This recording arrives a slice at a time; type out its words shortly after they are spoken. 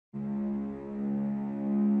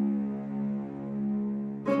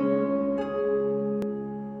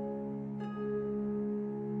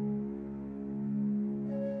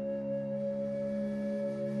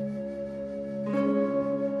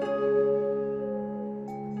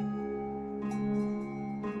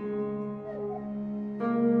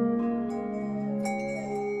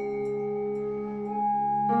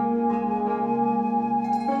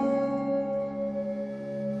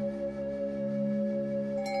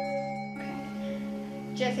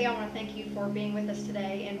Jesse, I want to thank you for being with us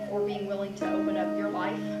today and for being willing to open up your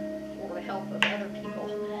life for the help of other people.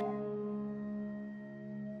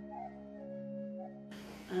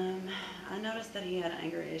 I noticed that he had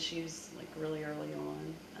anger issues like really early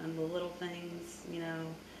on. The little things, you know,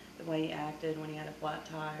 the way he acted when he had a flat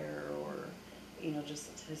tire, or you know,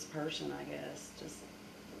 just his person, I guess,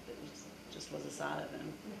 just was a side of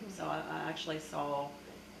him. Mm-hmm. So I actually saw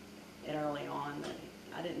it early on that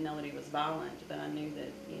I didn't know that he was violent, but I knew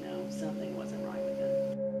that, you know, something wasn't right with him.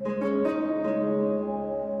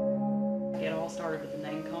 It all started with the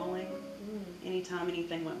name calling. Anytime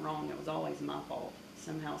anything went wrong, it was always my fault,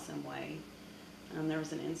 somehow, some way. There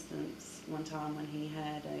was an instance one time when he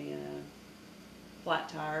had a flat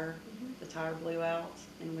tire. The tire blew out,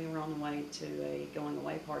 and we were on the way to a going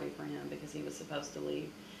away party for him because he was supposed to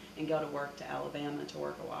leave and go to work to Alabama to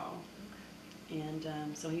work a while. And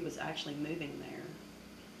so he was actually moving there.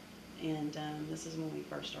 And this is when we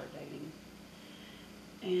first started dating.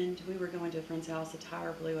 And we were going to a friend's house, the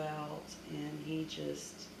tire blew out, and he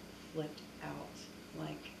just flipped out.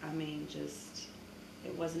 Like, I mean, just,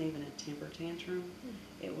 it wasn't even a temper tantrum.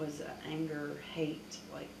 It was anger, hate,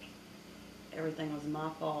 like everything was my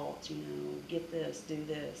fault, you know, get this, do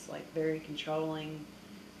this, like very controlling,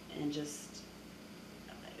 and just,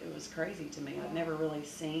 it was crazy to me. I've never really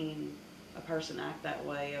seen a person act that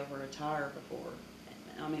way over a tire before.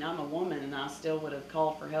 I mean, I'm a woman, and I still would have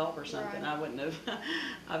called for help or something. Right. I wouldn't have,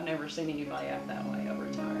 I've never seen anybody act that way over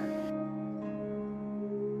a tire.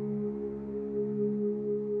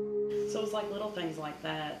 So it was like little things like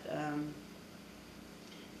that.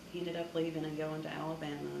 He ended up leaving and going to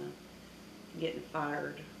Alabama, getting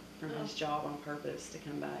fired from his job on purpose to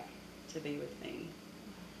come back to be with me.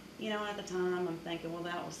 You know, at the time, I'm thinking, well,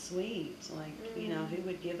 that was sweet. Like, you know, who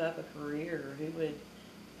would give up a career? Who would,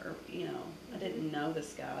 or, you know, I didn't know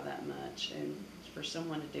this guy that much. And for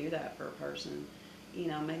someone to do that for a person, you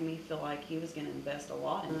know, made me feel like he was going to invest a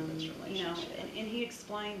lot in this relationship. You know, and he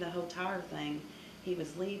explained the whole tire thing. He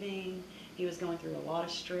was leaving. He was going through a lot of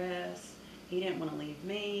stress. He didn't want to leave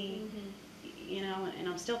me. You know, and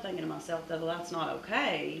I'm still thinking to myself that, well, that's not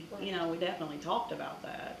okay. Right. You know, we definitely talked about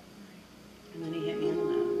that. And then he hit me in the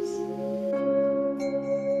nose.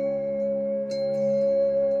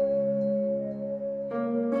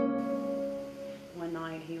 One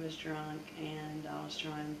night he was drunk, and I was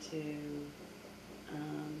trying to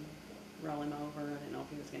roll him over. I didn't know if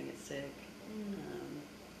he was going to get sick.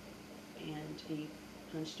 And he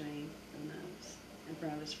punched me in the nose in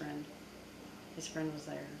front of his friend. His friend was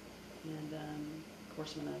there. And, of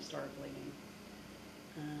course, my nose started bleeding.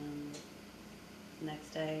 Next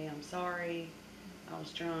day, I'm sorry. I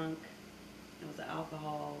was drunk. It was the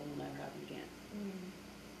alcohol. It will never happen again.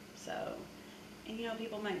 So, and you know,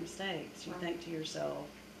 people make mistakes. You think to yourself,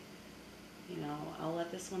 you know, I'll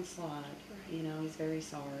let this one slide. You know, he's very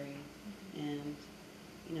sorry. And,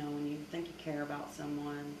 you know, when you think you care about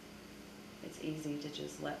someone, it's easy to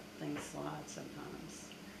just let things slide sometimes.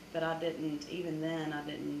 But I didn't, even then, I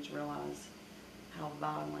didn't realize how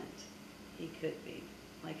violent he could be.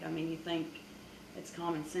 Like, I mean, you think it's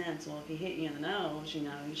common sense. Well, if he hit you in the nose, you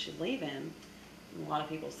know, you should leave him. And a lot of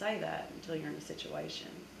people say that until you're in a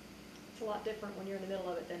situation. It's a lot different when you're in the middle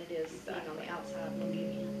of it than it is being on the outside looking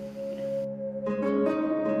in.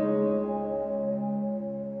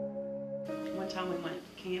 One time we went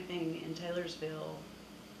camping in Taylorsville,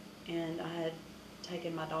 and I had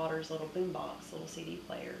taken my daughter's little boombox, little CD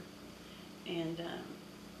player, and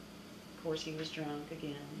of course he was drunk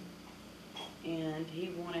again, and he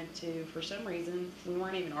wanted to, for some reason, we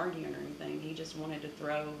weren't even arguing or anything, he just wanted to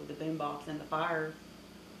throw the boombox in the fire.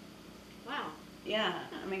 Wow. Yeah,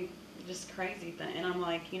 I mean, just crazy thing. And I'm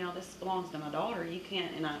like, you know, this belongs to my daughter, you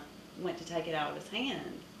can't. And I went to take it out of his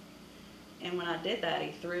hand, and when I did that,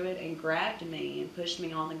 he threw it and grabbed me and pushed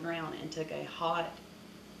me on the ground and took a hot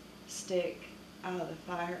stick out of the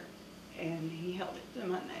fire, and he held it to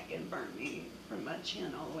my neck and burned me from my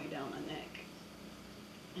chin all the way down my neck.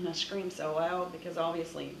 And I screamed so loud, because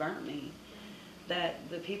obviously he burnt me, that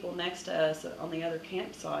the people next to us on the other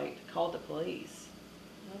campsite called the police.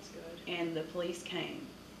 That's good. And the police came.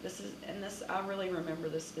 I really remember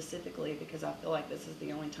this specifically because I feel like this is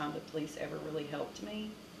the only time the police ever really helped me.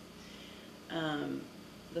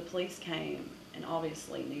 The police came and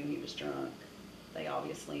obviously knew he was drunk. They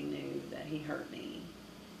obviously knew that he hurt me.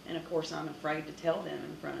 And of course I'm afraid to tell them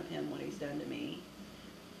in front of him what he's done to me.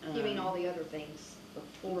 You mean all the other things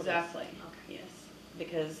before Exactly. this? Okay. Yes.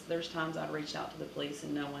 Because there's times I'd reached out to the police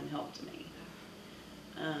and no one helped me.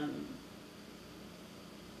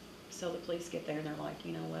 So the police get there and they're like,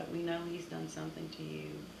 you know what, we know he's done something to you.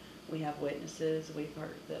 We have witnesses. We've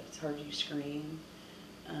heard you scream.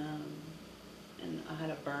 Um, and I had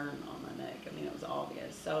a burn on my neck. I mean, it was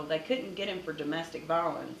obvious. So they couldn't get him for domestic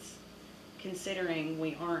violence, considering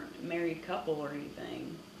we aren't a married couple or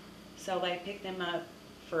anything. So they picked him up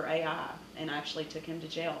for AI and actually took him to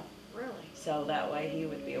jail. Really? So that way he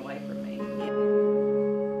would be away from me.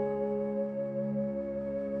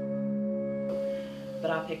 But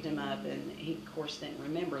I picked him up, and he, of course, didn't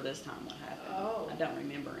remember this time what happened. Oh. I don't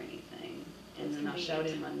remember anything. And That's then I showed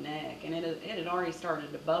him my neck, and it had already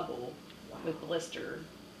started to bubble with blister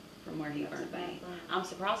from where he That's a burned bad me. burn. I'm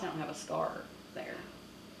surprised I don't have a scar there.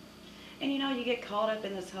 And you know, you get caught up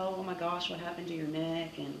in this whole, oh my gosh, what happened to your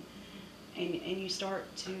neck? And you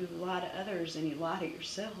start to lie to others, and you lie to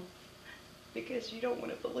yourself because you don't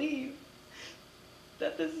want to believe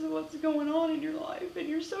that this is what's going on in your life, and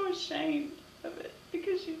you're so ashamed of it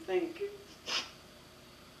because you think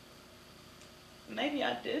maybe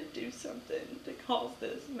I did do something to cause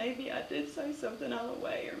this. Maybe I did say something out of the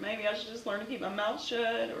way, or maybe I should just learn to keep my mouth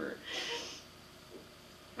shut. Or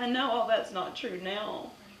I know all that's not true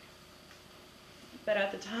now, but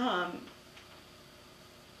at the time,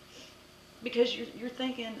 because you're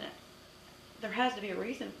thinking there has to be a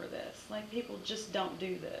reason for this. Like, people just don't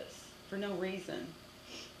do this for no reason.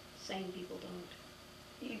 Sane people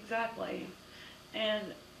don't. Exactly.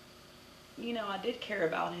 And you know, I did care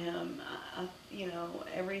about him. You know,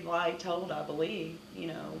 every lie told, I believe, you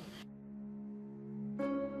know.